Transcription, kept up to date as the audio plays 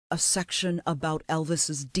a section about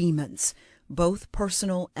Elvis's demons, both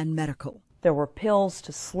personal and medical. There were pills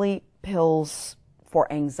to sleep, pills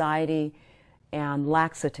for anxiety, and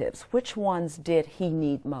laxatives. Which ones did he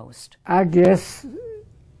need most? I guess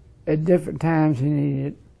at different times he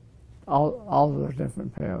needed all those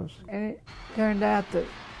different pills. And it turned out that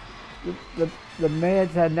the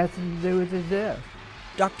meds had nothing to do with his death.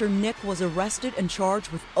 Dr. Nick was arrested and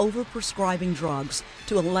charged with overprescribing drugs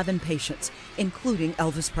to 11 patients, including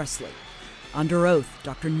Elvis Presley. Under oath,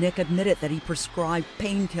 Dr. Nick admitted that he prescribed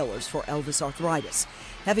painkillers for Elvis' arthritis,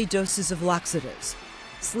 heavy doses of laxatives,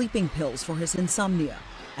 sleeping pills for his insomnia,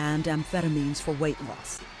 and amphetamines for weight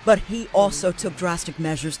loss. But he also took drastic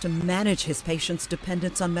measures to manage his patients'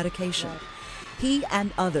 dependence on medication. He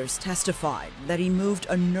and others testified that he moved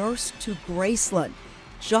a nurse to Graceland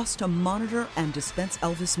just to monitor and dispense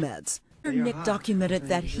Elvis meds. Nick documented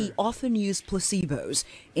that he often used placebos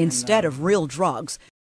instead of real drugs